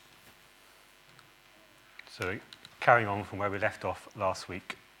So carrying on from where we left off last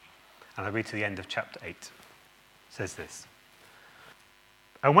week, and I read to the end of chapter 8. It says this.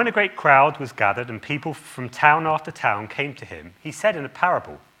 And when a great crowd was gathered and people from town after town came to him, he said in a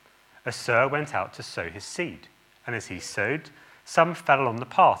parable, a sower went out to sow his seed. And as he sowed, some fell along the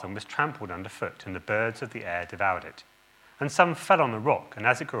path and was trampled underfoot, and the birds of the air devoured it. And some fell on the rock, and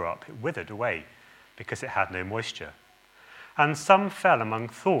as it grew up, it withered away, because it had no moisture. And some fell among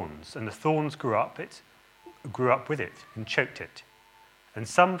thorns, and the thorns grew up with it and choked it. And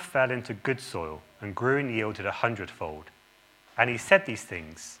some fell into good soil and grew and yielded 100-fold. And he said these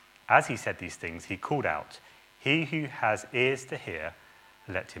things. As he said these things, he called out, "He who has ears to hear,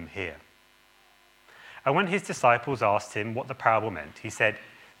 let him hear." And when his disciples asked him what the parable meant, he said,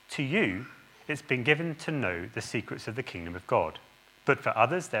 "To you it's been given to know the secrets of the kingdom of God. But for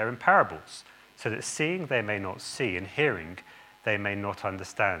others they're in parables, so that seeing they may not see, and hearing they may not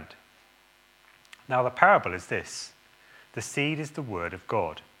understand." Now the parable is this. The seed is the word of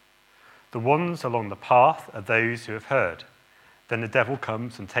God. The ones along the path are those who have heard. Then the devil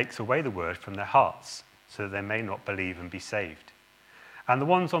comes and takes away the word from their hearts, so that they may not believe and be saved. And the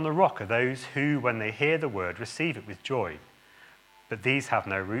ones on the rock are those who, when they hear the word, receive it with joy. But these have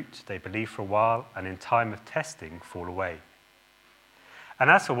no root, they believe for a while, and in time of testing fall away. And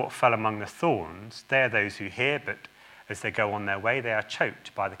as for what fell among the thorns, they are those who hear, but as they go on their way, they are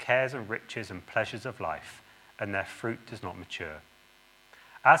choked by the cares and riches and pleasures of life, and their fruit does not mature.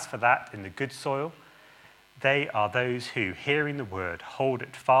 As for that in the good soil, they are those who, hearing the word, hold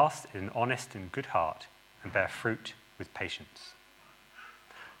it fast in an honest and good heart, and bear fruit with patience.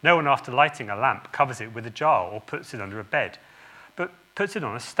 No one, after lighting a lamp, covers it with a jar or puts it under a bed, but puts it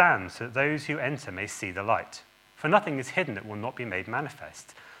on a stand so that those who enter may see the light. For nothing is hidden that will not be made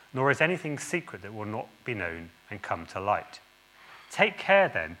manifest, nor is anything secret that will not be known and come to light. Take care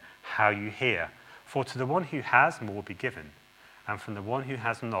then how you hear, for to the one who has more will be given, and from the one who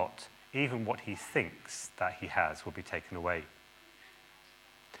has not, even what he thinks that he has will be taken away.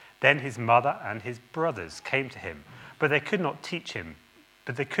 Then his mother and his brothers came to him, but they could not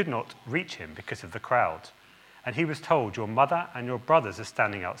reach him because of the crowd. And he was told, "Your mother and your brothers are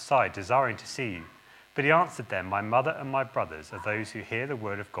standing outside, desiring to see you." But he answered them, "My mother and my brothers are those who hear the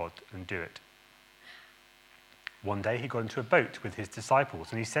word of God and do it." One day he got into a boat with his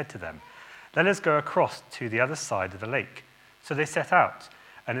disciples, and he said to them, "Let us go across to the other side of the lake." So they set out,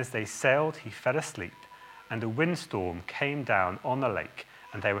 and as they sailed, he fell asleep, and a windstorm came down on the lake,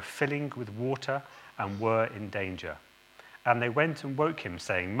 and they were filling with water and were in danger. And they went and woke him,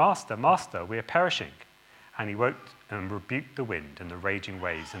 saying, "Master, Master, we are perishing." And he woke and rebuked the wind and the raging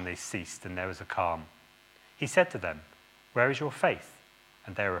waves, and they ceased, and there was a calm. He said to them, "Where is your faith?"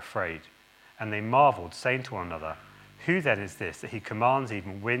 And they were afraid. And they marveled, saying to one another, "Who then is this, that he commands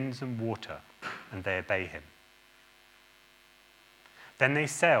even winds and water, and they obey him?" Then they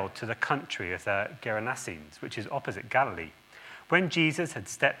sailed to the country of the Gerasenes, which is opposite Galilee. When Jesus had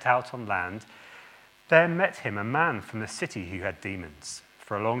stepped out on land, there met him a man from the city who had demons.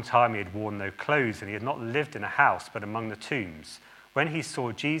 For a long time he had worn no clothes, and he had not lived in a house, but among the tombs. When he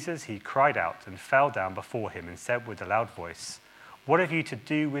saw Jesus, he cried out and fell down before him and said with a loud voice, "What have you to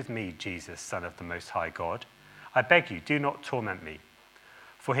do with me, Jesus, Son of the Most High God? I beg you, do not torment me."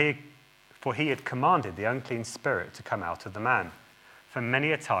 For he had commanded the unclean spirit to come out of the man. For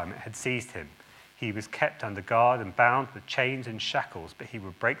many a time it had seized him. He was kept under guard and bound with chains and shackles, but he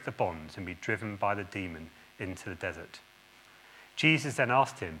would break the bonds and be driven by the demon into the desert. Jesus then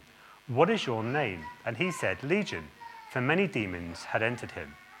asked him, "What is your name?" And he said, "Legion," for many demons had entered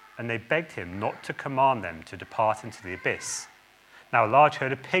him, and they begged him not to command them to depart into the abyss. Now a large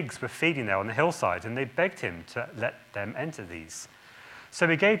herd of pigs were feeding there on the hillside, and they begged him to let them enter these. So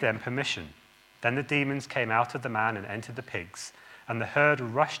he gave them permission. Then the demons came out of the man and entered the pigs, and the herd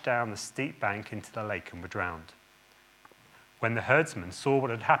rushed down the steep bank into the lake and were drowned. When the herdsmen saw what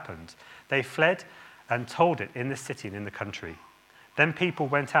had happened, they fled and told it in the city and in the country. Then people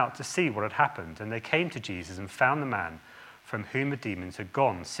went out to see what had happened, and they came to Jesus and found the man from whom the demons had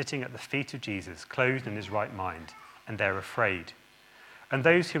gone, sitting at the feet of Jesus, clothed in his right mind, and they were afraid. And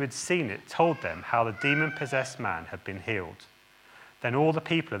those who had seen it told them how the demon-possessed man had been healed. Then all the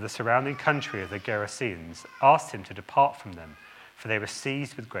people of the surrounding country of the Gerasenes asked him to depart from them, for they were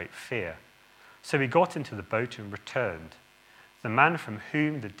seized with great fear. So he got into the boat and returned. The man from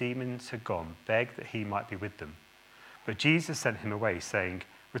whom the demons had gone begged that he might be with them. But Jesus sent him away, saying,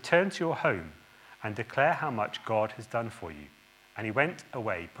 "Return to your home and declare how much God has done for you." And he went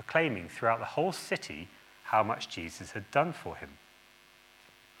away, proclaiming throughout the whole city how much Jesus had done for him.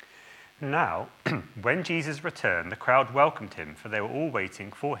 Now, when Jesus returned, the crowd welcomed him, for they were all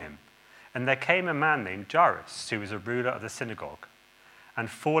waiting for him. And there came a man named Jairus, who was a ruler of the synagogue. And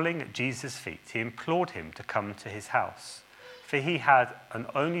falling at Jesus' feet, he implored him to come to his house. For he had an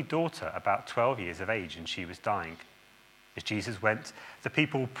only daughter, about 12 years of age, and she was dying. As Jesus went, the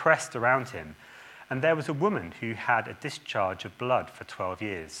people pressed around him. And there was a woman who had a discharge of blood for 12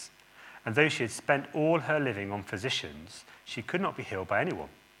 years. And though she had spent all her living on physicians, she could not be healed by anyone.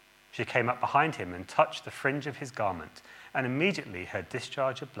 She came up behind him and touched the fringe of his garment, and immediately her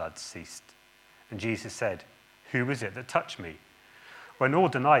discharge of blood ceased. And Jesus said, "Who was it that touched me?" When all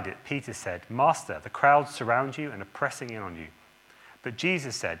denied it, Peter said, "Master, the crowds surround you and are pressing in on you." But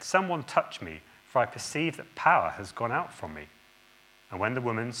Jesus said, "Someone touched me, for I perceive that power has gone out from me." And when the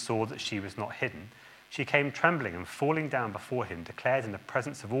woman saw that she was not hidden, she came trembling and falling down before him, declared in the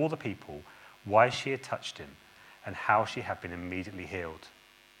presence of all the people why she had touched him and how she had been immediately healed.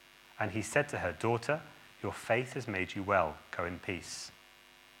 And he said to her, "Daughter, your faith has made you well. Go in peace."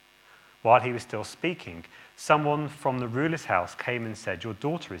 While he was still speaking, someone from the ruler's house came and said, "Your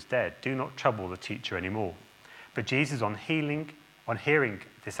daughter is dead. Do not trouble the teacher anymore." But Jesus, on hearing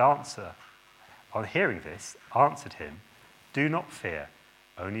this, answered him, "Do not fear,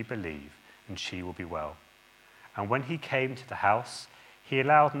 only believe, and she will be well." And when he came to the house, he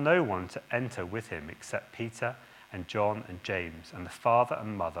allowed no one to enter with him except Peter and John and James and the father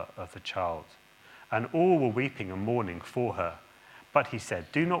and mother of the child. And all were weeping and mourning for her. But he said,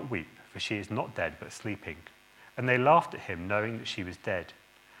 "Do not weep, for she is not dead but sleeping." And they laughed at him, knowing that she was dead.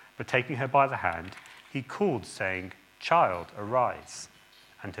 But taking her by the hand, he called, saying, "Child, arise."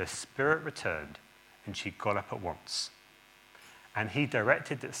 And her spirit returned, and she got up at once. And he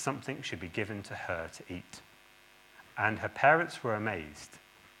directed that something should be given to her to eat. And her parents were amazed,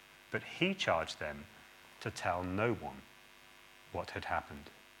 but he charged them to tell no one what had happened.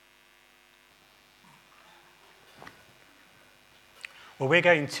 Well, we're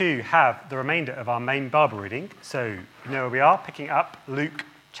going to have the remainder of our main Bible reading. So you know where we are, picking up Luke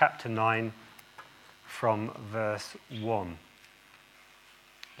chapter 9 from verse 1.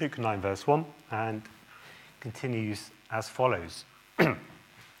 Luke 9 verse 1, and continues as follows.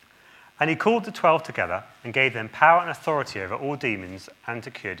 And he called the 12 together and gave them power and authority over all demons and to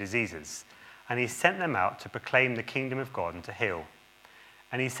cure diseases. And he sent them out to proclaim the kingdom of God and to heal.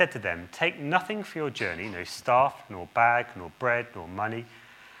 And he said to them, "Take nothing for your journey, no staff, nor bag, nor bread, nor money,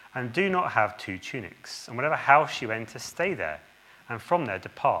 and do not have 2 tunics. And whatever house you enter, stay there, and from there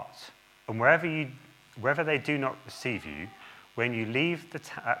depart. And wherever they do not receive you, when you leave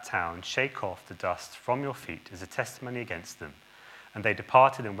that town, shake off the dust from your feet as a testimony against them." And they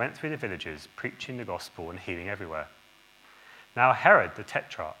departed and went through the villages, preaching the gospel and healing everywhere. Now Herod the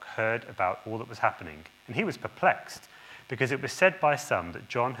Tetrarch heard about all that was happening, and he was perplexed, because it was said by some that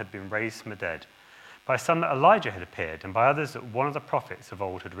John had been raised from the dead, by some that Elijah had appeared, and by others that one of the prophets of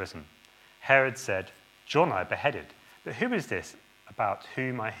old had risen. Herod said, "John I beheaded, but who is this about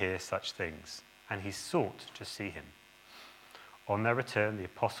whom I hear such things?" And he sought to see him. On their return, the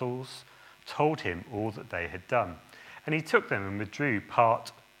apostles told him all that they had done. And he took them and withdrew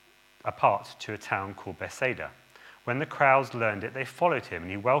apart to a town called Bethsaida. When the crowds learned it, they followed him,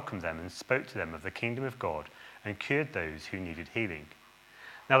 and he welcomed them and spoke to them of the kingdom of God and cured those who needed healing.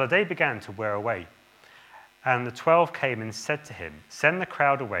 Now the day began to wear away, and the 12 came and said to him, "Send the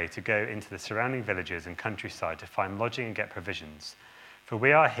crowd away to go into the surrounding villages and countryside to find lodging and get provisions, for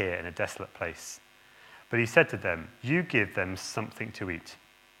we are here in a desolate place." But he said to them, "You give them something to eat."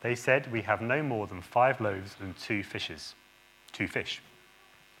 They said, "We have no more than 5 loaves and 2 fish,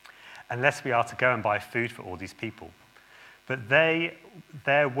 unless we are to go and buy food for all these people." But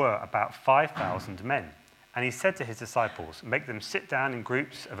there were about 5,000 men. And he said to his disciples, "Make them sit down in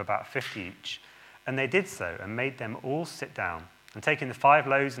groups of about 50 each." And they did so, and made them all sit down. And taking the 5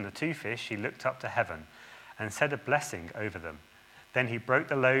 loaves and the 2 fish, he looked up to heaven and said a blessing over them. Then he broke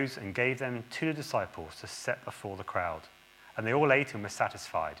the loaves and gave them to the disciples to set before the crowd. And they all ate and were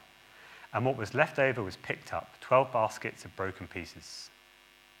satisfied. And what was left over was picked up, 12 baskets of broken pieces.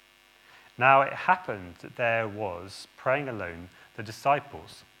 Now it happened that there was praying alone the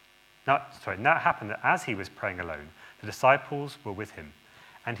disciples. Now it happened that as he was praying alone, the disciples were with him.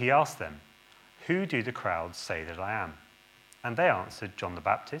 And he asked them, "Who do the crowds say that I am?" And they answered, "John the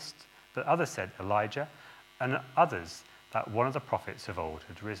Baptist." But others said, "Elijah," and others that one of the prophets of old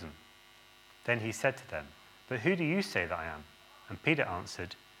had risen. Then he said to them, "But who do you say that I am?" And Peter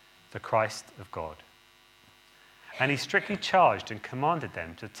answered, "The Christ of God." And he strictly charged and commanded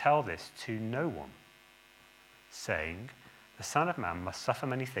them to tell this to no one, saying, "The Son of Man must suffer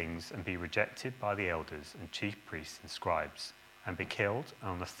many things and be rejected by the elders and chief priests and scribes, and be killed,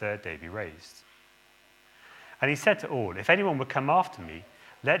 and on the 3rd day be raised." And he said to all, "If anyone would come after me,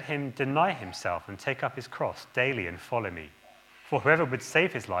 Let him deny himself and take up his cross daily and follow me. For whoever would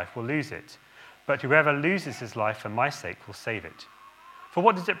save his life will lose it, but whoever loses his life for my sake will save it. For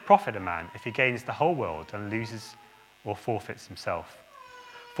what does it profit a man if he gains the whole world and loses or forfeits himself?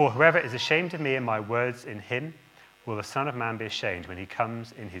 For whoever is ashamed of me and my words in him, will the Son of Man be ashamed when he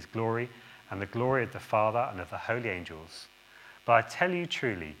comes in his glory and the glory of the Father and of the holy angels. But I tell you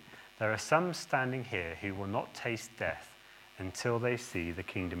truly, there are some standing here who will not taste death until they see the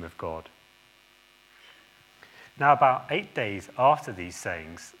kingdom of God. Now about 8 days after these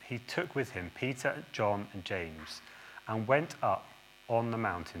sayings, he took with him Peter, John, and James, and went up on the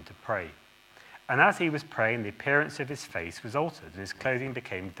mountain to pray. And as he was praying, the appearance of his face was altered, and his clothing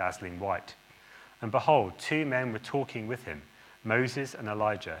became dazzling white. And behold, 2 men were talking with him, Moses and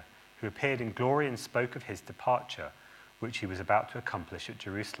Elijah, who appeared in glory and spoke of his departure, which he was about to accomplish at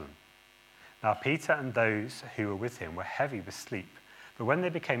Jerusalem. Now Peter and those who were with him were heavy with sleep, but when they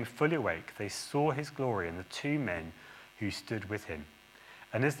became fully awake, they saw his glory and the 2 men who stood with him.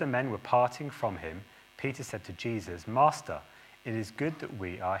 And as the men were parting from him, Peter said to Jesus, Master, it is good that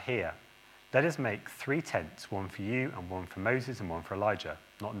we are here. Let us make 3 tents, one for you and one for Moses and one for Elijah,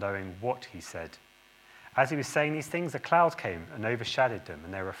 not knowing what he said. As he was saying these things, a cloud came and overshadowed them,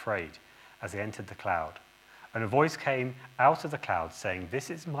 and they were afraid as they entered the cloud. And a voice came out of the cloud saying, This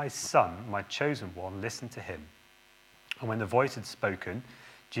is my son, my chosen one, listen to him. And when the voice had spoken,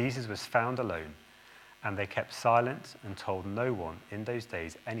 Jesus was found alone, and they kept silent and told no one in those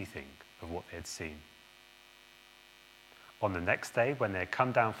days anything of what they had seen. On the next day, when they had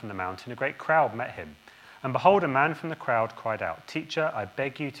come down from the mountain, a great crowd met him. And behold, a man from the crowd cried out, Teacher, I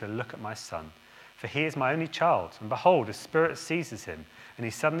beg you to look at my son, for he is my only child. And behold, a spirit seizes him, and he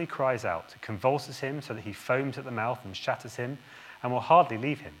suddenly cries out, convulses him so that he foams at the mouth and shatters him, and will hardly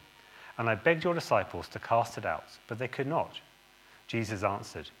leave him. And I begged your disciples to cast it out, but they could not. Jesus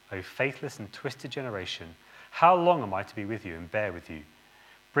answered, O faithless and twisted generation, how long am I to be with you and bear with you?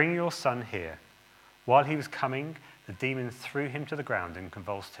 Bring your son here. While he was coming, the demon threw him to the ground and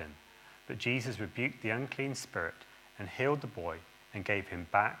convulsed him. But Jesus rebuked the unclean spirit and healed the boy and gave him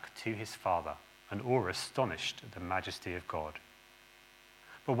back to his father, and all were astonished at the majesty of God.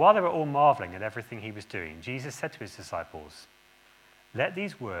 But while they were all marveling at everything he was doing, Jesus said to his disciples, Let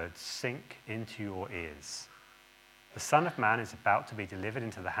these words sink into your ears. The Son of Man is about to be delivered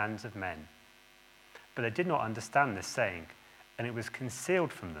into the hands of men. But they did not understand this saying, and it was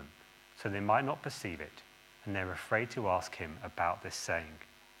concealed from them, so they might not perceive it, and they were afraid to ask him about this saying.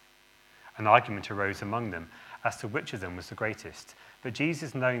 An argument arose among them as to which of them was the greatest. But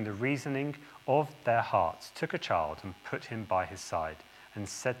Jesus, knowing the reasoning of their hearts, took a child and put him by his side, and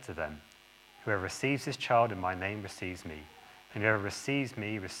said to them, Whoever receives this child in my name receives me, and whoever receives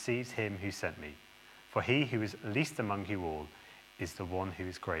me receives him who sent me. For he who is least among you all is the one who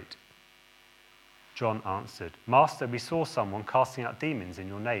is great. John answered, Master, we saw someone casting out demons in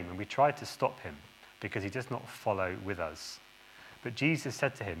your name, and we tried to stop him, because he does not follow with us. But Jesus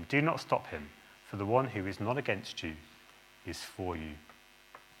said to him, Do not stop him, for the one who is not against you is for you.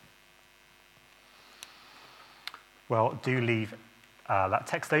 Well, do leave that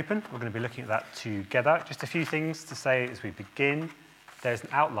text open. We're going to be looking at that together. Just a few things to say as we begin. There's an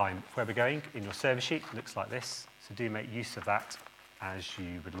outline of where we're going in your service sheet. It looks like this, so do make use of that as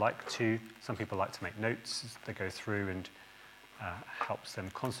you would like to. Some people like to make notes as they go through, and helps them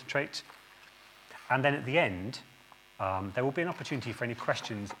concentrate. And then at the end, there will be an opportunity for any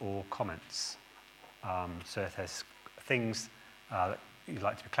questions or comments. So if there's things that you'd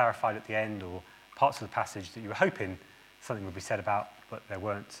like to be clarified at the end, or parts of the passage that you were hoping something would be said about, but there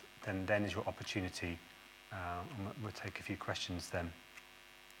weren't, then is your opportunity. We'll take a few questions then.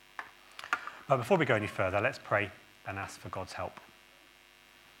 But before we go any further, let's pray and ask for God's help.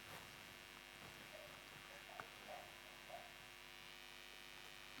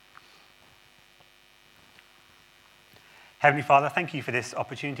 Heavenly Father, thank you for this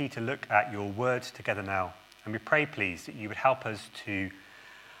opportunity to look at your word together now. And we pray, please, that you would help us to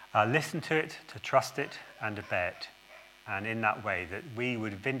listen to it, to trust it, and obey it. And in that way, that we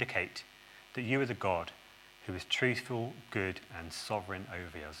would vindicate that you are the God who is truthful, good, and sovereign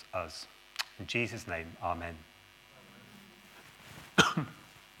over us. In Jesus' name, amen.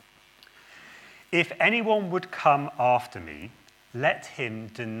 If anyone would come after me, let him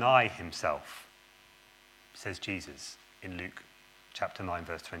deny himself, says Jesus in Luke chapter 9,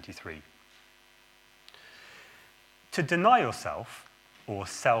 verse 23. To deny yourself, or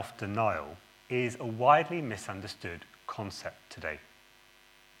self-denial, is a widely misunderstood concept today.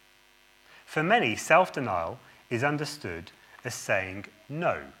 For many, self-denial is understood as saying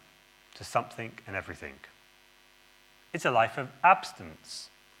no to something and everything. It's a life of abstinence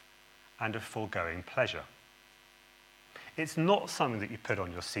and of foregoing pleasure. It's not something that you put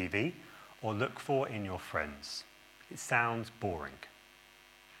on your CV or look for in your friends. It sounds boring.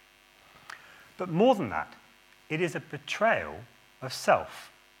 But more than that, it is a betrayal of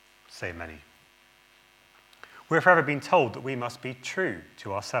self, say many. We're forever being told that we must be true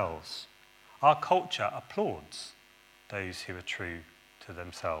to ourselves. Our culture applauds those who are true to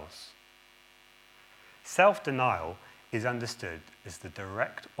themselves. Self-denial is understood as the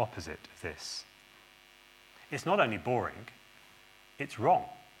direct opposite of this. It's not only boring, it's wrong,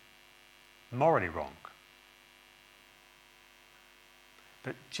 morally wrong.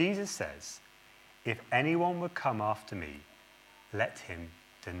 But Jesus says, if anyone would come after me, let him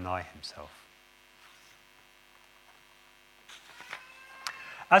deny himself.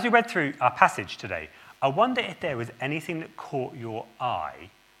 As we read through our passage today, I wonder if there was anything that caught your eye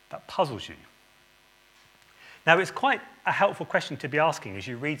that puzzles you. Now, it's quite a helpful question to be asking as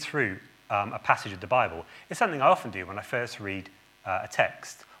you read through a passage of the Bible. It's something I often do when I first read a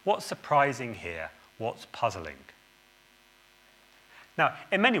text. What's surprising here? What's puzzling? Now,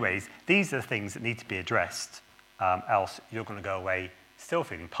 in many ways, these are the things that need to be addressed, else you're going to go away still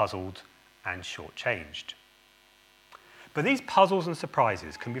feeling puzzled and shortchanged. But these puzzles and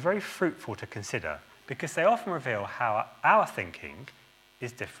surprises can be very fruitful to consider because they often reveal how our thinking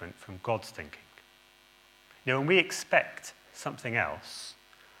is different from God's thinking. You know, when we expect something else,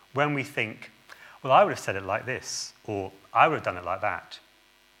 when we think, well, I would have said it like this, or I would have done it like that,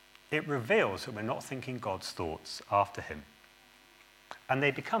 it reveals that we're not thinking God's thoughts after him. And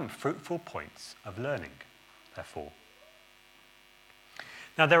they become fruitful points of learning, therefore.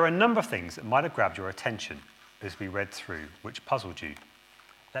 Now, there are a number of things that might have grabbed your attention as we read through which puzzled you.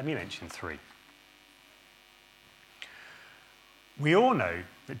 Let me mention 3. We all know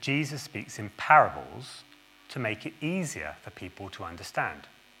that Jesus speaks in parables to make it easier for people to understand.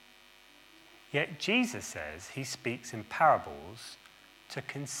 Yet Jesus says he speaks in parables to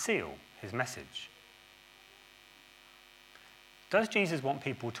conceal his message. Does Jesus want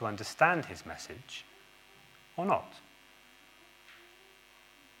people to understand his message or not?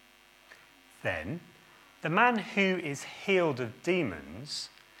 Then, the man who is healed of demons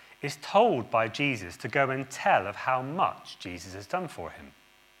is told by Jesus to go and tell of how much Jesus has done for him.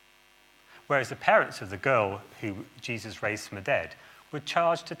 Whereas the parents of the girl who Jesus raised from the dead were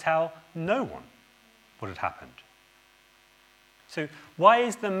charged to tell no one what had happened. So why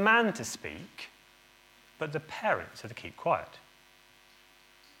is the man to speak, but the parents are to keep quiet?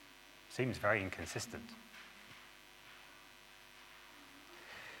 Seems very inconsistent.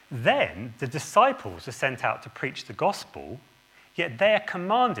 Then the disciples are sent out to preach the gospel, yet they are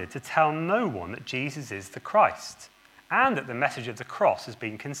commanded to tell no one that Jesus is the Christ and that the message of the cross has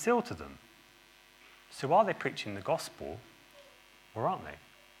been concealed to them. So are they preaching the gospel or aren't they?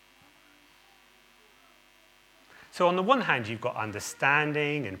 So on the one hand, you've got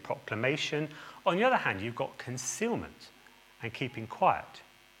understanding and proclamation. On the other hand, you've got concealment and keeping quiet.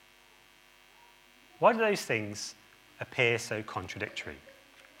 Why do those things appear so contradictory?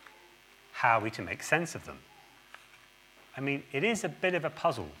 How are we to make sense of them? I mean, it is a bit of a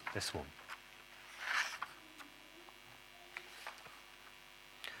puzzle, this one.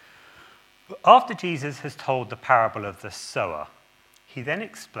 After Jesus has told the parable of the sower, he then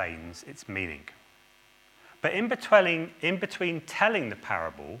explains its meaning. But in between telling the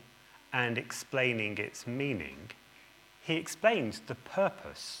parable and explaining its meaning, he explains the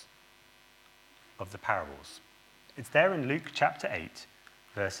purpose of the parables. It's there in Luke chapter 8,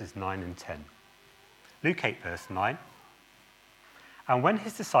 verses 9 and 10. Luke 8, verse 9. And when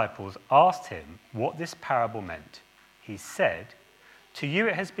his disciples asked him what this parable meant, he said, "To you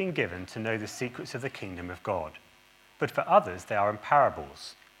it has been given to know the secrets of the kingdom of God, but for others they are in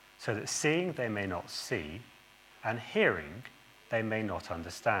parables, so that seeing they may not see, and hearing they may not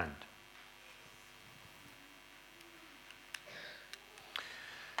understand."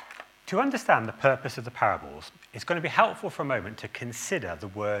 To understand the purpose of the parables, it's going to be helpful for a moment to consider the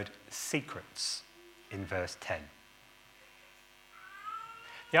word secrets in verse 10.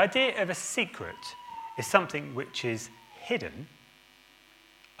 The idea of a secret is something which is hidden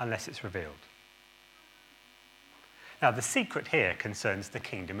unless it's revealed. Now, the secret here concerns the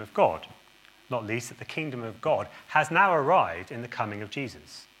kingdom of God, not least that the kingdom of God has now arrived in the coming of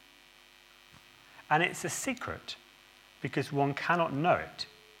Jesus. And it's a secret because one cannot know it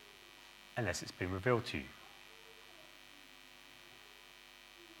unless it's been revealed to you.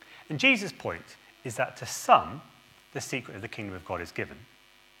 And Jesus' point is that to some, the secret of the kingdom of God is given,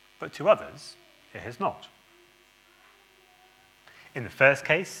 but to others, it has not. In this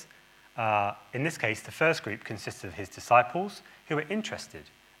case, the first group consisted of his disciples who were interested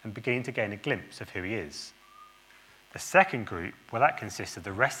and beginning to gain a glimpse of who he is. The second group, well, that consists of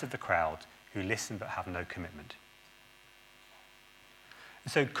the rest of the crowd who listen but have no commitment.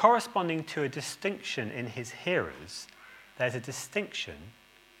 So corresponding to a distinction in his hearers, there's a distinction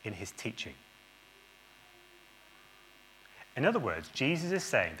in his teaching. In other words, Jesus is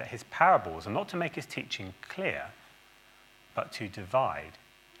saying that his parables are not to make his teaching clear, but to divide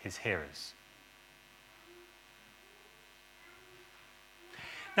his hearers.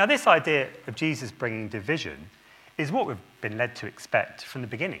 Now, this idea of Jesus bringing division is what we've been led to expect from the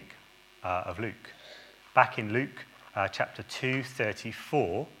beginning of Luke. Back in Luke chapter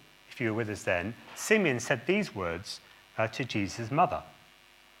 2:34, if you were with us then, Simeon said these words to Jesus' mother.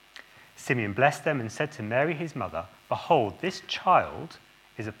 Simeon blessed them and said to Mary his mother, "Behold, this child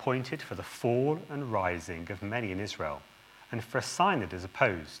is appointed for the fall and rising of many in Israel, and for a sign that is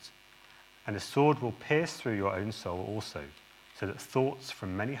opposed. And a sword will pierce through your own soul also, so that thoughts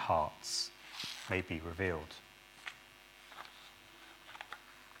from many hearts may be revealed."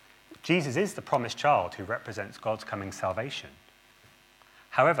 Jesus is the promised child who represents God's coming salvation.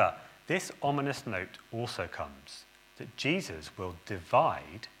 However, this ominous note also comes that Jesus will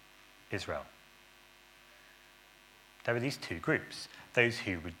divide Israel. There are these two groups. Those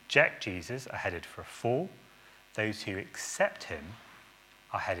who reject Jesus are headed for a fall. Those who accept him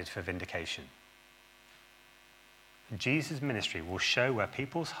are headed for vindication. Jesus' ministry will show where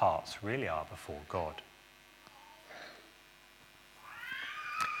people's hearts really are before God.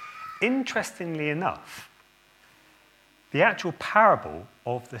 Interestingly enough, the actual parable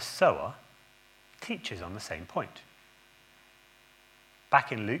of the sower teaches on the same point.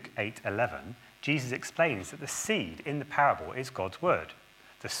 Back in Luke 8:11, Jesus explains that the seed in the parable is God's word.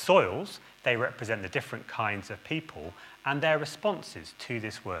 The soils, they represent the different kinds of people and their responses to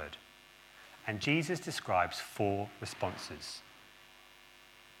this word. And Jesus describes 4 responses.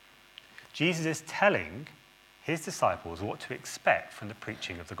 Jesus is telling his disciples what to expect from the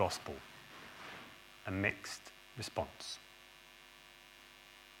preaching of the gospel. A mixed response.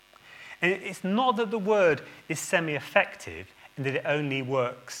 And it's not that the word is semi-effective and that it only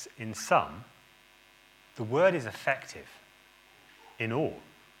works in some. The word is effective in all,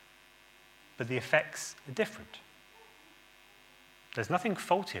 but the effects are different. There's nothing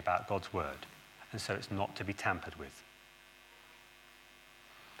faulty about God's word, and so it's not to be tampered with.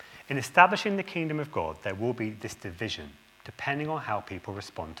 In establishing the kingdom of God, there will be this division, depending on how people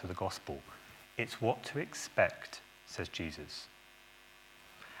respond to the gospel. It's what to expect, says Jesus.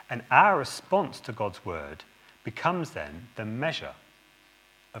 And our response to God's word becomes then the measure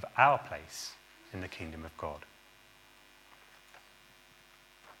of our place in the kingdom of God.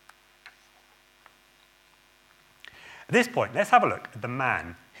 At this point, let's have a look at the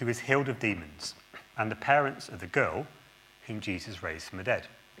man who is healed of demons and the parents of the girl whom Jesus raised from the dead.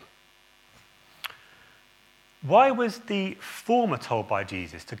 Why was the former told by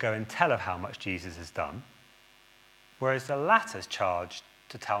Jesus to go and tell of how much Jesus has done, whereas the latter's charged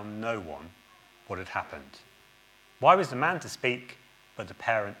to tell no one what had happened? Why was the man to speak, but the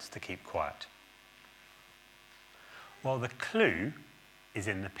parents to keep quiet? Well, the clue is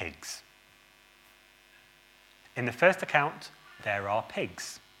in the pigs. In the first account, there are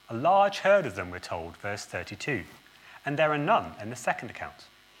pigs. A large herd of them, we're told, verse 32. And there are none in the second account.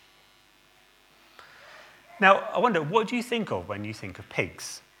 Now, I wonder, what do you think of when you think of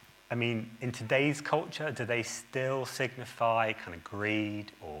pigs? I mean, in today's culture, do they still signify kind of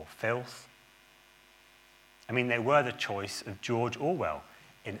greed or filth? I mean, they were the choice of George Orwell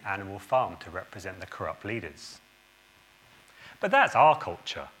in Animal Farm to represent the corrupt leaders. But that's our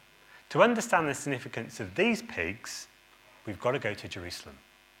culture. To understand the significance of these pigs, we've got to go to Jerusalem,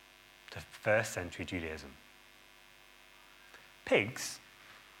 to first century Judaism. Pigs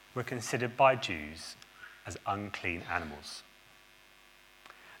were considered by Jews as unclean animals.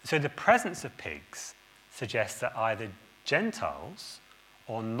 So the presence of pigs suggests that either Gentiles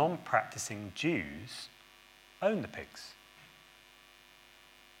or non-practicing Jews own the pigs.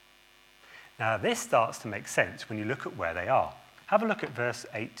 Now this starts to make sense when you look at where they are. Have a look at verse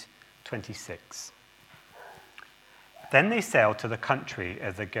 8:26. Then they sailed to the country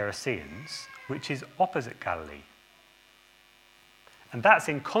of the Gerasenes, which is opposite Galilee. And that's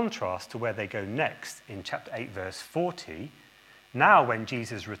in contrast to where they go next in chapter 8, verse 40. Now when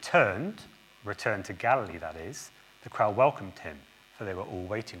Jesus returned to Galilee that is, the crowd welcomed him, for they were all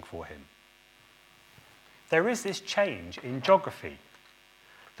waiting for him. There is this change in geography.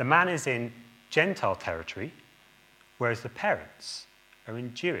 The man is in Gentile territory, whereas the parents are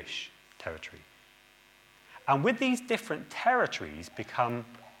in Jewish territory. And with these different territories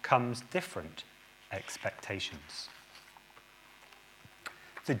comes different expectations.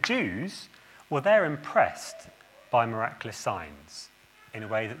 The Jews, well, they're impressed by miraculous signs in a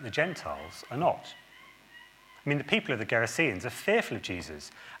way that the Gentiles are not. I mean, the people of the Gerasenes are fearful of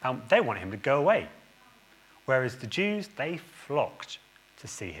Jesus. They want him to go away. Whereas the Jews, they flocked to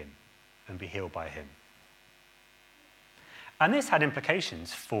see him and be healed by him. And this had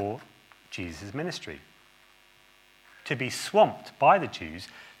implications for Jesus' ministry. To be swamped by the Jews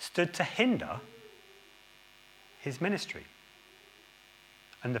stood to hinder his ministry.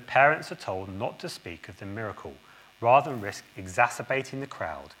 And the parents are told not to speak of the miracle, rather than risk exacerbating the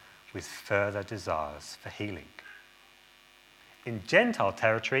crowd with further desires for healing. In Gentile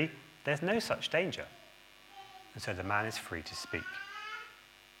territory, there's no such danger, and so the man is free to speak.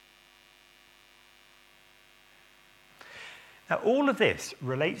 Now, all of this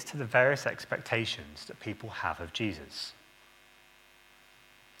relates to the various expectations that people have of Jesus.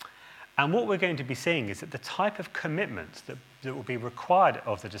 And what we're going to be seeing is that the type of commitment that will be required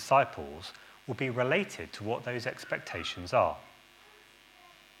of the disciples will be related to what those expectations are.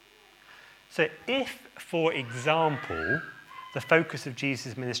 So if, for example, the focus of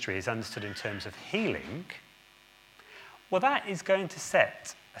Jesus' ministry is understood in terms of healing, well, that is going to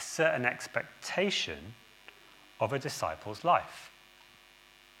set a certain expectation of a disciple's life,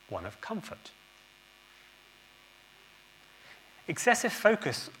 one of comfort. Excessive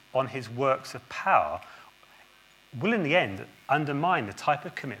focus on his works of power will in the end undermine the type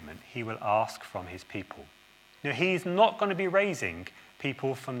of commitment he will ask from his people. Now, he is not going to be raising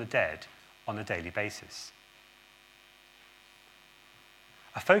people from the dead on a daily basis.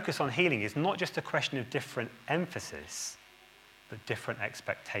 A focus on healing is not just a question of different emphasis, but different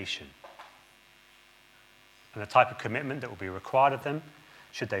expectation. And the type of commitment that will be required of them,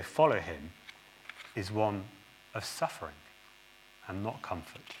 should they follow him, is one of suffering and not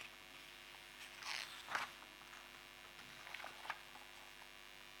comfort.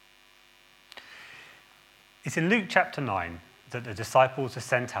 It's in Luke chapter 9 that the disciples are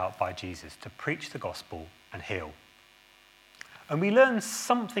sent out by Jesus to preach the gospel and heal. And we learn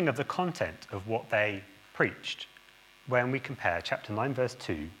something of the content of what they preached when we compare chapter 9 verse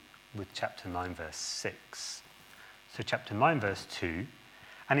 2 with chapter 9 verse 6. So chapter 9 verse 2,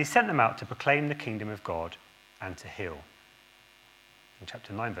 and he sent them out to proclaim the kingdom of God and to heal. In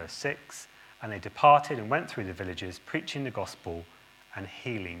chapter 9 verse 6, and they departed and went through the villages, preaching the gospel and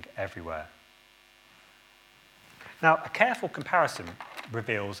healing everywhere. Now, a careful comparison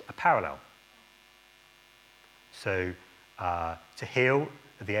reveals a parallel. So, to heal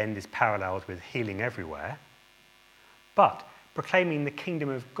at the end is paralleled with healing everywhere, but proclaiming the kingdom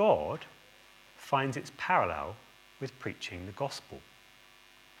of God finds its parallel with preaching the gospel.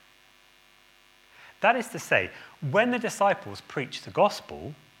 That is to say, when the disciples preached the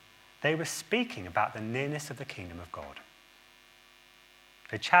gospel, they were speaking about the nearness of the kingdom of God.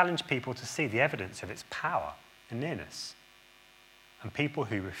 They challenged people to see the evidence of its power and nearness. And people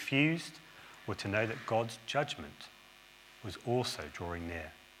who refused were to know that God's judgment was also drawing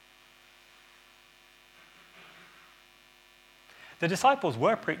near. The disciples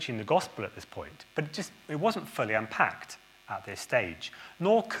were preaching the gospel at this point, but it wasn't fully unpacked at this stage,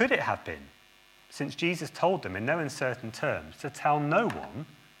 nor could it have been, since Jesus told them in no uncertain terms to tell no one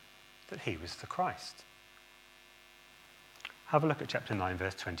that he was the Christ. Have a look at chapter 9,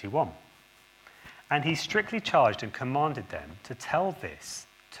 verse 21. And he strictly charged and commanded them to tell this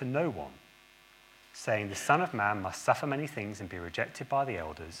to no one, saying, the Son of Man must suffer many things and be rejected by the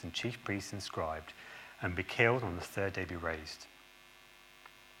elders and chief priests and scribes, and be killed, on the third day be raised.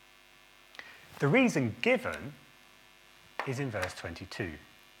 The reason given is in verse 22,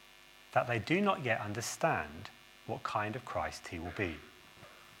 that they do not yet understand what kind of Christ he will be.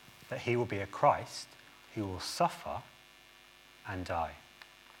 That he will be a Christ who will suffer and die.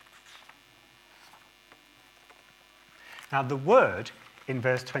 Now, the word in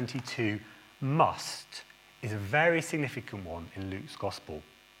verse 22, must, is a very significant one in Luke's gospel.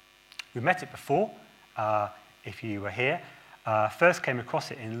 We met it before, if you were here. First came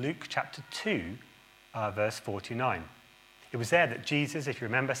across it in Luke chapter 2, verse 49. It was there that Jesus, if you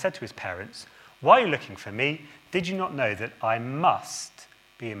remember, said to his parents, why are you looking for me? Did you not know that I must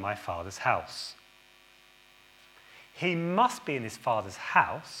be in my Father's house? He must be in his Father's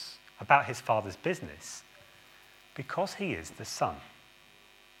house, about his Father's business, because he is the Son.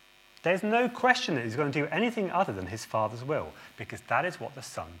 There's no question that he's going to do anything other than his Father's will, because that is what the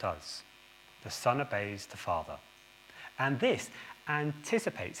Son does. The Son obeys the Father. And this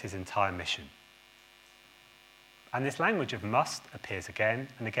anticipates his entire mission. And this language of must appears again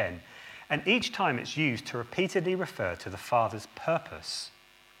and again, and each time it's used to repeatedly refer to the Father's purpose,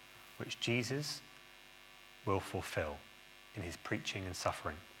 which Jesus will fulfill. in his preaching and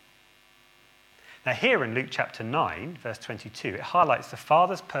suffering. Now here in Luke chapter 9, verse 22, it highlights the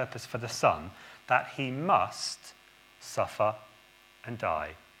Father's purpose for the Son, that he must suffer and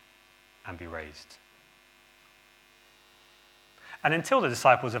die and be raised. And until the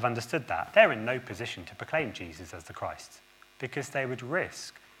disciples have understood that, they're in no position to proclaim Jesus as the Christ, because they would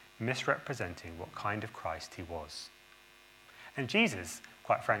risk misrepresenting what kind of Christ he was. And Jesus,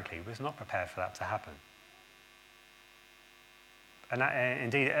 quite frankly, was not prepared for that to happen. And that,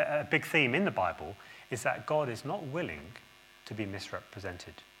 indeed, a big theme in the Bible is that God is not willing to be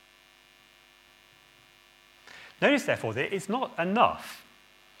misrepresented. Notice, therefore, that it's not enough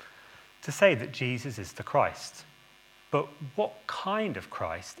to say that Jesus is the Christ. But what kind of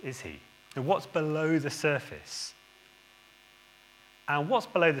Christ is he? And what's below the surface? And what's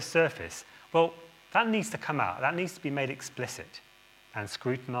below the surface? Well, that needs to come out. That needs to be made explicit and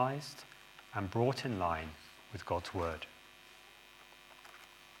scrutinized and brought in line with God's word.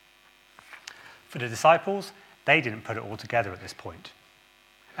 For the disciples, they didn't put it all together at this point.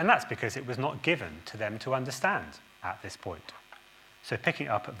 And that's because it was not given to them to understand at this point. So picking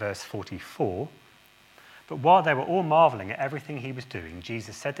up at verse 44, but while they were all marveling at everything he was doing,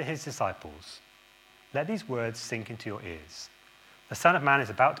 Jesus said to his disciples, "Let these words sink into your ears. The Son of Man is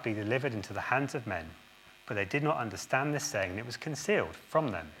about to be delivered into the hands of men." But they did not understand this saying, and it was concealed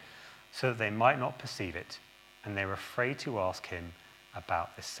from them, so that they might not perceive it, and they were afraid to ask him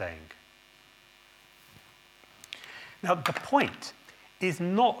about this saying. Now, the point is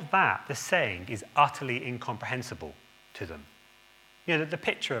not that the saying is utterly incomprehensible to them. You know, the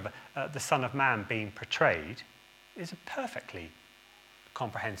picture of the Son of Man being portrayed is a perfectly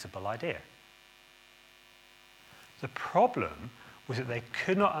comprehensible idea. The problem was that they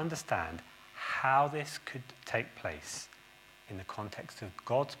could not understand how this could take place in the context of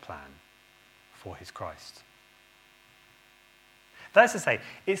God's plan for his Christ. That is to say,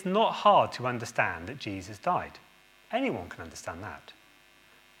 it's not hard to understand that Jesus died. Anyone can understand that.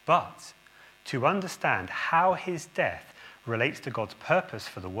 But to understand how his death relates to God's purpose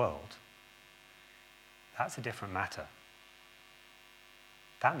for the world, that's a different matter.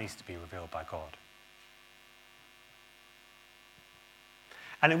 That needs to be revealed by God.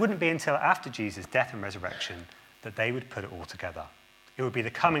 And it wouldn't be until after Jesus' death and resurrection that they would put it all together. It would be the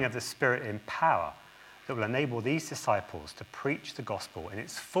coming of the Spirit in power that will enable these disciples to preach the gospel in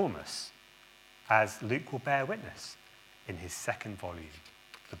its fullness, as Luke will bear witness in his second volume,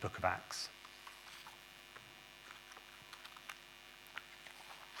 the book of Acts.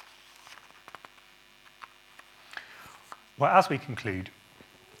 Well, as we conclude,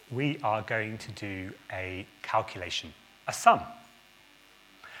 we are going to do a calculation, a sum.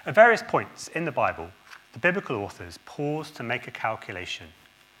 At various points in the Bible, the biblical authors pause to make a calculation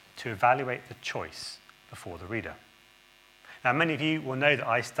to evaluate the choice before the reader. Now, many of you will know that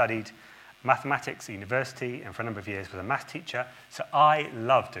I studied mathematics at university and for a number of years was a math teacher, so I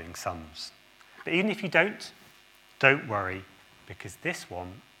love doing sums. But even if you don't worry, because this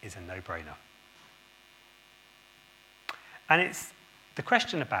one is a no-brainer. And it's the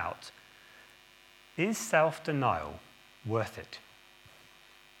question about, is self-denial worth it?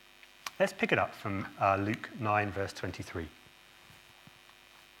 Let's pick it up from Luke 9, verse 23.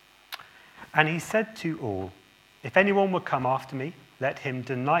 And he said to all, "If anyone would come after me, let him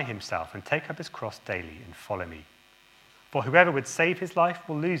deny himself and take up his cross daily and follow me. For whoever would save his life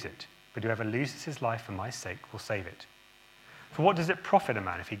will lose it, but whoever loses his life for my sake will save it. For what does it profit a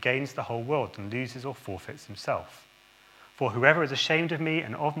man if he gains the whole world and loses or forfeits himself? For whoever is ashamed of me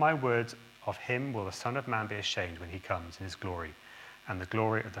and of my words, of him will the Son of Man be ashamed when he comes in his glory, and the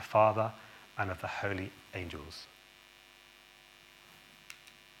glory of the Father and of the holy angels."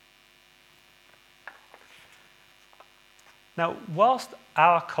 Now, whilst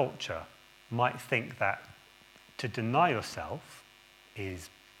our culture might think that to deny yourself is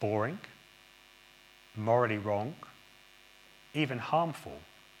boring, morally wrong, even harmful,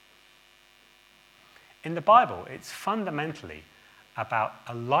 in the Bible, it's fundamentally about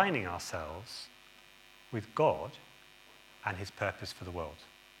aligning ourselves with God and his purpose for the world.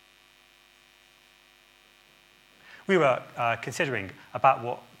 We were considering about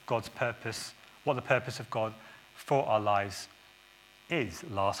what the purpose of God for our lives is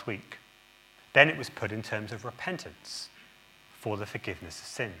last week. Then it was put in terms of repentance for the forgiveness of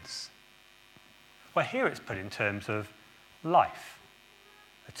sins. Well, here it's put in terms of life,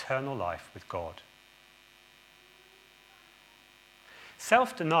 eternal life with God.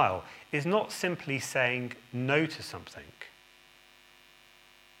 Self-denial is not simply saying no to something.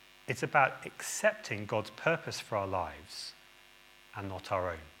 It's about accepting God's purpose for our lives and not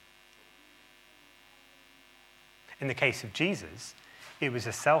our own. In the case of Jesus, it was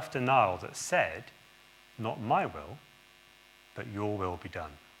a self-denial that said, not my will, but your will be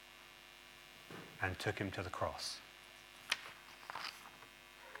done, and took him to the cross.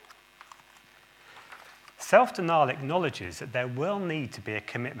 Self-denial acknowledges that there will need to be a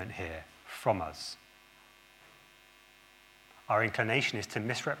commitment here from us. Our inclination is to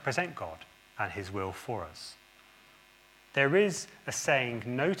misrepresent God and his will for us. There is a saying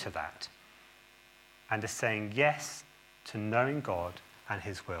no to that, and a saying yes to knowing God and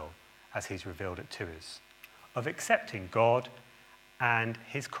his will as he's revealed it to us, of accepting God and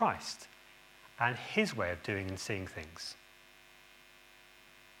his Christ and his way of doing and seeing things.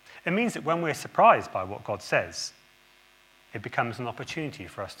 It means that when we're surprised by what God says, it becomes an opportunity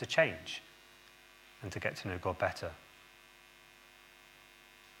for us to change and to get to know God better.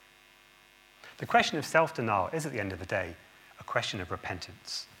 The question of self-denial is, at the end of the day, a question of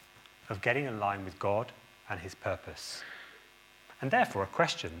repentance, of getting in line with God and his purpose, and therefore a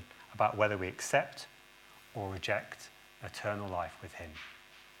question about whether we accept or reject eternal life with him.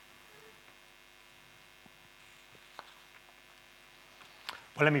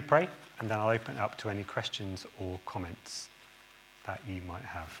 Well, let me pray, and then I'll open it up to any questions or comments that you might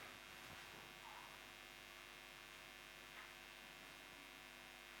have.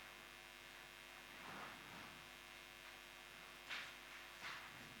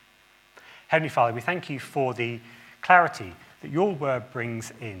 Heavenly Father, we thank you for the clarity that your word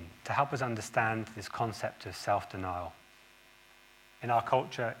brings in to help us understand this concept of self-denial. In our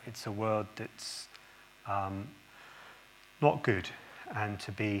culture, it's a word that's not good and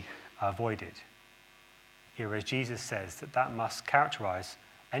to be avoided. Whereas Jesus says that must characterize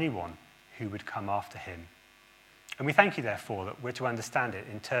anyone who would come after him. And we thank you, therefore, that we're to understand it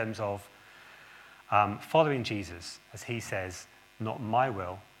in terms of following Jesus, as he says, not my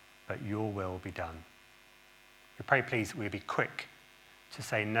will, but your will be done. We pray, please, that we'll be quick to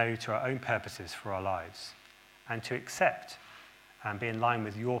say no to our own purposes for our lives and to accept and be in line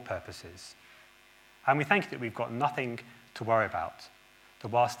with your purposes. And we thank you that we've got nothing to worry about, that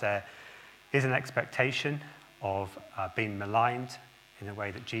whilst there is an expectation of being maligned in the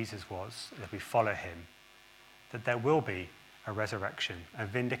way that Jesus was, if we follow him, that there will be a resurrection, a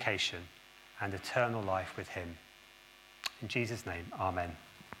vindication, and eternal life with him. In Jesus' name, amen.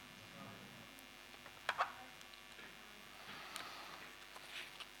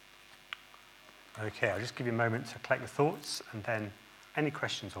 Okay, I'll just give you a moment to collect your thoughts, and then any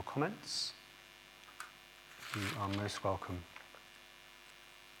questions or comments, you are most welcome.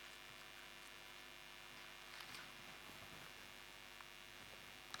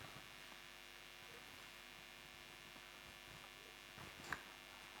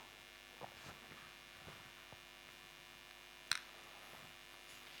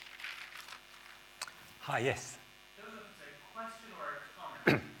 Hi, yes. I don't know if it's a question or a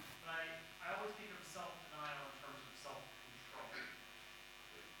comment, but I always think of self-denial in terms of self-control.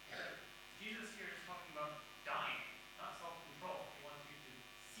 Jesus here is talking about dying, not self-control. He wants you to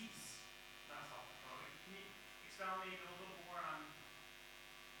cease, not self-control. Can you expound maybe a little more on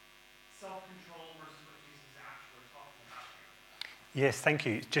self-control versus what Jesus is actually talking about here? Yes, thank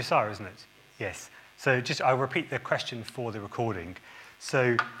you. It's Josiah, isn't it? Yes. So I'll repeat the question for the recording.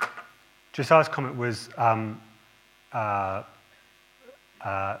 So Josiah's comment was,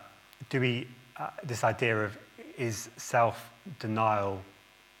 this idea of, is self-denial,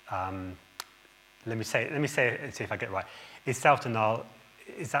 let me say it and see if I get it right. Is self-denial,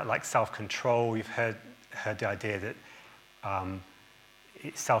 is that like self-control? You've heard the idea that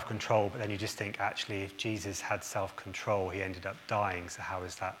it's self-control, but then you just think, actually, if Jesus had self-control, he ended up dying, so how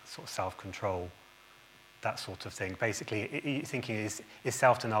is that sort of self-control? That sort of thing. Basically, you're thinking, is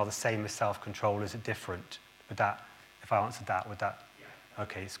self-denial the same as self-control? Is it different? Would that, if I answered that, would that? Yeah.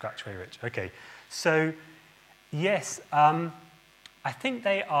 Okay, scratch very rich. Okay, so yes, I think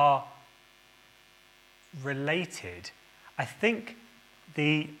they are related. I think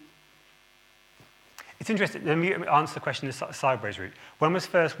it's interesting. Let me answer the question the sideways route. When I was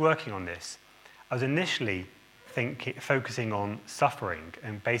first working on this, I was initially focusing on suffering,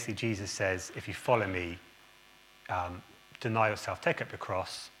 and basically Jesus says, if you follow me, deny yourself, take up your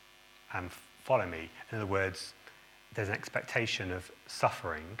cross, and follow me. In other words, there's an expectation of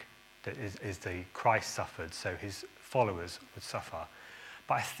suffering that is the Christ suffered, so his followers would suffer.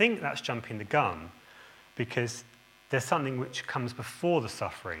 But I think that's jumping the gun, because there's something which comes before the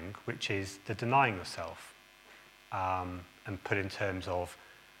suffering, which is the denying yourself, and put in terms of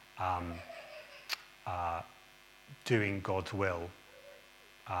doing God's will.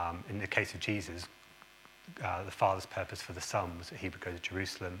 In the case of Jesus, the Father's purpose for the Son was that he would go to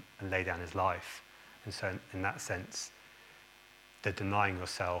Jerusalem and lay down his life. And so in that sense, the denying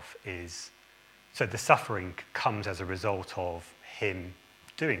yourself is, so the suffering comes as a result of him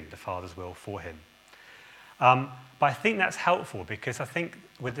doing the Father's will for him. But I think that's helpful because I think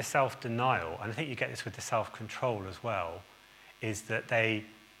with the self-denial, and I think you get this with the self-control as well, is that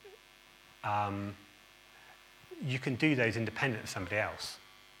you can do those independent of somebody else.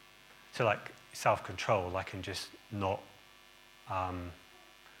 So like self-control, I can just not, I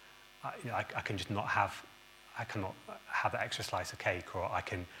can just not have, I cannot have that extra slice of cake, or I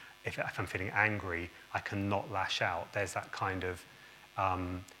can, if I'm feeling angry, I cannot lash out. There's that kind of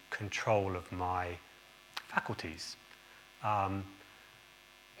control of my faculties. And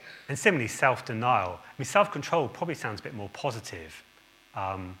similarly, self-denial. I mean, self-control probably sounds a bit more positive,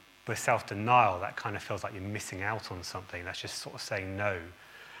 but self-denial, that kind of feels like you're missing out on something. That's just sort of saying no.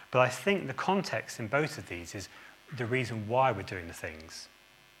 But I think the context in both of these is the reason why we're doing the things.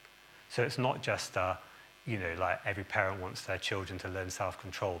 So it's not just, like every parent wants their children to learn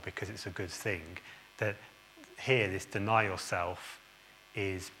self-control because it's a good thing. That here, this deny yourself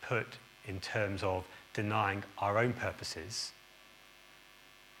is put in terms of denying our own purposes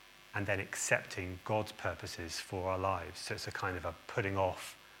and then accepting God's purposes for our lives. So it's a kind of a putting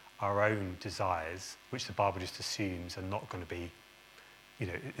off our own desires, which the Bible just assumes are not going to be,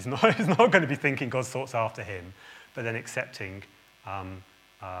 it's not going to be thinking God's thoughts after him, but then accepting God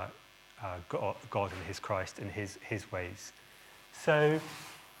and his Christ and his ways. So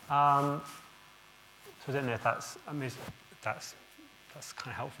I don't know if that's kind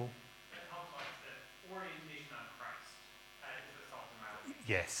of helpful. It helps like the orientation on Christ is a self-denial.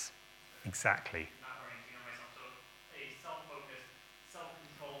 Yes, exactly. Not orienting on myself. So a self-focused,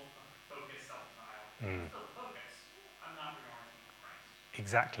 self-controlled, focused self-denial. Still focused. I'm not reorienting on Christ.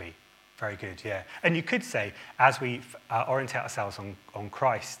 Exactly. Very good, yeah. And you could say, as we orientate ourselves on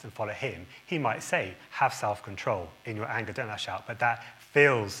Christ and follow him, he might say, have self-control in your anger, don't lash out. But that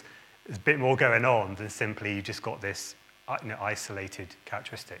feels there's a bit more going on than simply you just got this isolated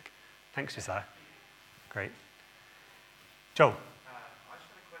characteristic. Thanks, Josiah. Great. Joel. I just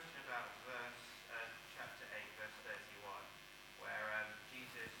had a question about chapter 8, verse 31, where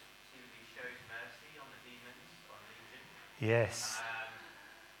Jesus seemingly shows mercy on the demons, on Legion. Yes.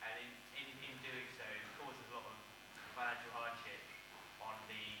 And in doing so, causes a lot of financial hardship on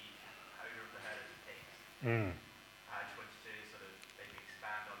the owner of the herd of the pigs. I just wanted to sort of maybe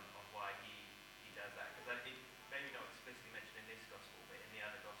expand on why he does that, because I think maybe not explicitly mentioned in this gospel, but in the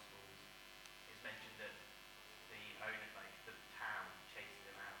other gospels, it's mentioned that the owner, like the town, chases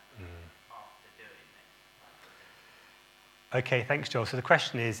him out after doing this. Okay, thanks, Joel. So the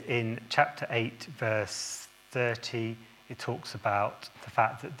question is, in chapter 8, verse 30, it talks about the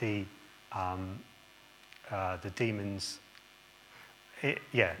fact that the demons...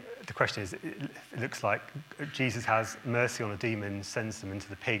 the question is, it looks like Jesus has mercy on the demons, sends them into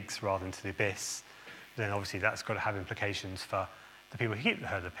the pigs rather than to the abyss. Then obviously that's got to have implications for the people who keep the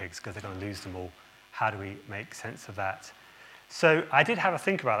herd of the pigs, because they're going to lose them all. How do we make sense of that? So I did have a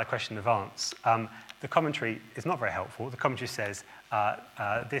think about that question in advance. The commentary is not very helpful. The commentary says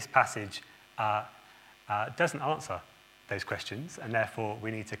this passage doesn't answer those questions, and therefore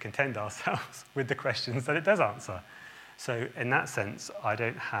we need to contend ourselves with the questions that it does answer. So in that sense, I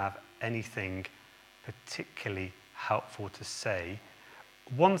don't have anything particularly helpful to say.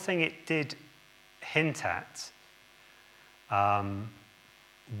 One thing it did hint at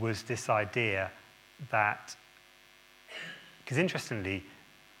was this idea that, because interestingly,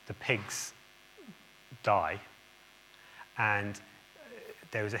 the pigs die, and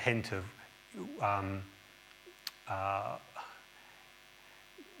there was a hint of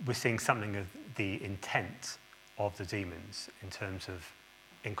we're seeing something of the intent of the demons in terms of,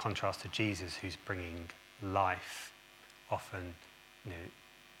 in contrast to Jesus, who's bringing life. Often,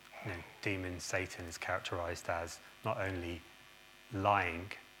 demons, Satan is characterized as not only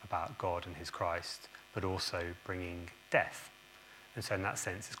lying about God and his Christ, but also bringing death. And so in that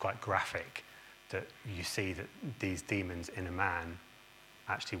sense, it's quite graphic that you see that these demons in a man,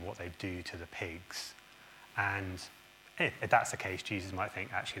 actually what they do to the pigs. And if that's the case, Jesus might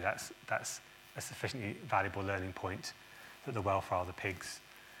think, actually, that's a sufficiently valuable learning point that the welfare of the pigs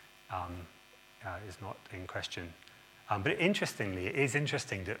is not in question. But interestingly, it is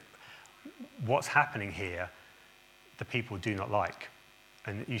interesting that what's happening here, the people do not like.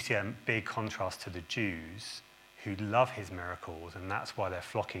 And you see a big contrast to the Jews who love his miracles, and that's why they're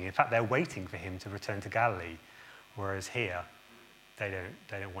flocking. In fact, they're waiting for him to return to Galilee, whereas here, they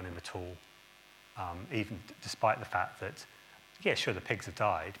don't want him at all, even despite the fact that, yeah, sure, the pigs have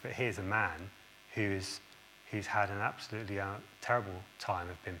died, but here's a man who's had an absolutely terrible time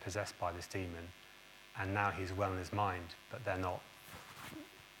of being possessed by this demon, and now he's well in his mind, but they're not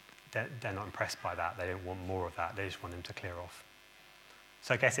impressed by that. They don't want more of that. They just want him to clear off.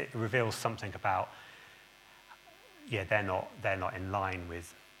 So I guess it reveals something about, they're not in line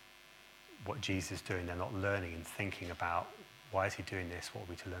with what Jesus is doing. They're not learning and thinking about, why is he doing this? What are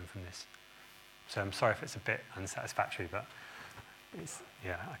we to learn from this? So I'm sorry if it's a bit unsatisfactory, but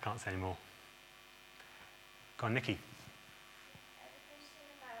I can't say any more. Go on, Nikki.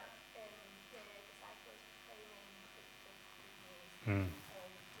 Mm.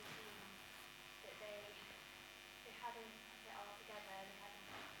 That they hadn't put it all together,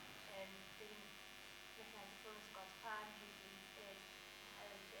 they didn't recognise the fullness of God's plan, who Jesus is,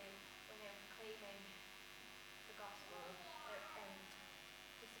 and when they were proclaiming the gospel,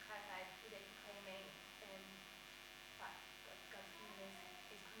 just to clarify, were they proclaiming that God's kingdom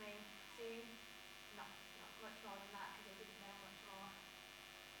is coming soon? Not much more than that, because they didn't know much more.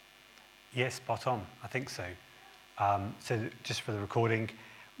 Yes, spot on. I think so. So just for the recording,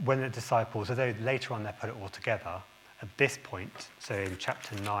 when the disciples, although later on they put it all together, at this point, so in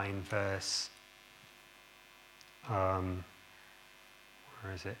chapter 9, verse, where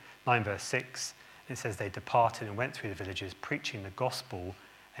is it? 9, verse 6, it says they departed and went through the villages, preaching the gospel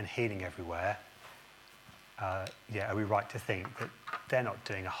and healing everywhere. Are we right to think that they're not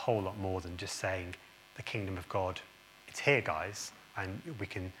doing a whole lot more than just saying the kingdom of God, it's here, guys, and we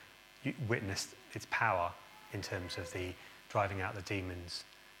can witness its power in terms of the driving out the demons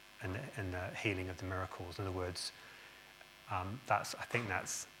and the healing of the miracles. In other words, I think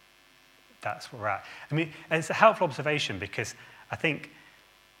that's where we're at. I mean, and it's a helpful observation, because I think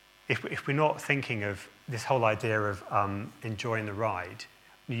if we're not thinking of this whole idea of enjoying the ride,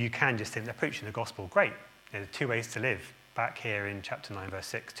 you can just think they're preaching the gospel. Great. There are 2 ways to live. Back here in chapter 9, verse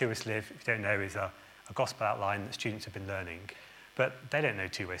 6, 2 ways to live, if you don't know, is a gospel outline that students have been learning. But they don't know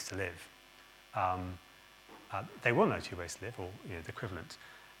 2 ways to live. They will know 2 ways to live, or the equivalent.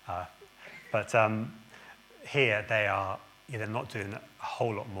 But here they are, they're not doing a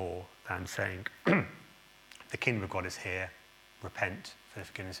whole lot more than saying, the kingdom of God is here, repent for the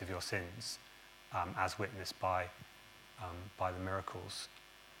forgiveness of your sins, as witnessed by the miracles.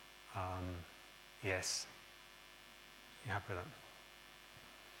 Yes. You happy with that?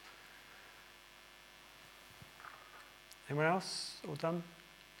 Anyone else? All done?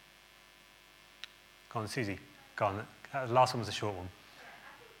 Go on, Susie. Go on. The last one was a short one.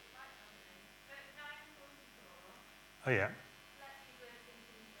 Oh, yeah.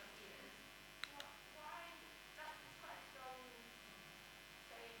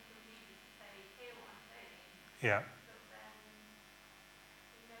 Yeah.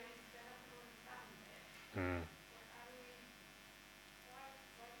 Mm.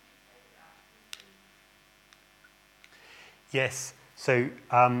 Yes. So in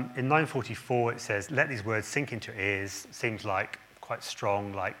 944 it says, let these words sink into your ears. Seems like quite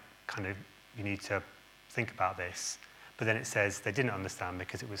strong, like kind of you need to think about this. But then it says they didn't understand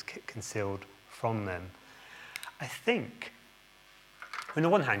because it was concealed from them. I think, on the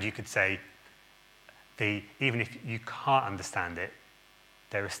one hand, you could say, even if you can't understand it,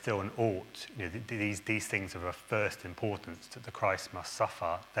 there is still an ought. These things are of first importance, that the Christ must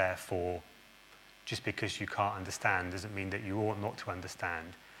suffer. Therefore, just because you can't understand doesn't mean that you ought not to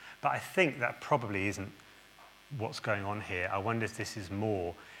understand. But I think that probably isn't what's going on here. I wonder if this is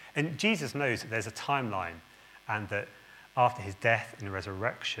more. And Jesus knows that there's a timeline, and that after his death and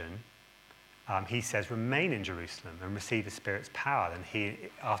resurrection, he says, remain in Jerusalem and receive the Spirit's power. And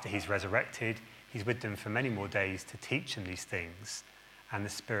after he's resurrected, he's with them for many more days to teach them these things. And the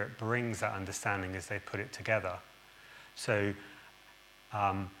Spirit brings that understanding as they put it together. So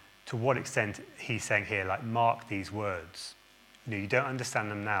to what extent he's saying here, like, mark these words. You don't understand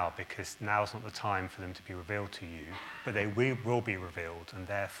them now because now's not the time for them to be revealed to you, but they will be revealed, and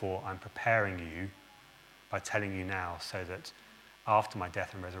therefore I'm preparing you by telling you now, so that after my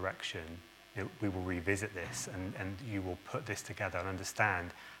death and resurrection, we will revisit this, and you will put this together and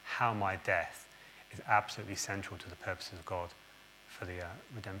understand how my death is absolutely central to the purposes of God for the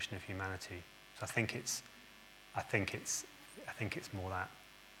redemption of humanity. So I think it's more that.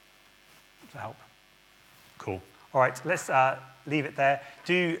 Does that help? Cool. All right, let's leave it there.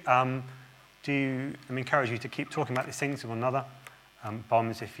 I encourage you to keep talking about these things with one another.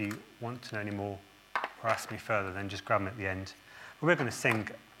 Bombs, if you want to know any more or ask me further, then just grab them at the end. But we're going to sing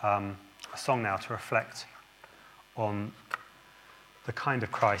a song now to reflect on the kind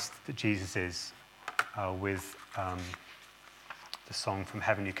of Christ that Jesus is, with the song From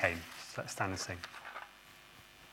Heaven You Came. So let's stand and sing.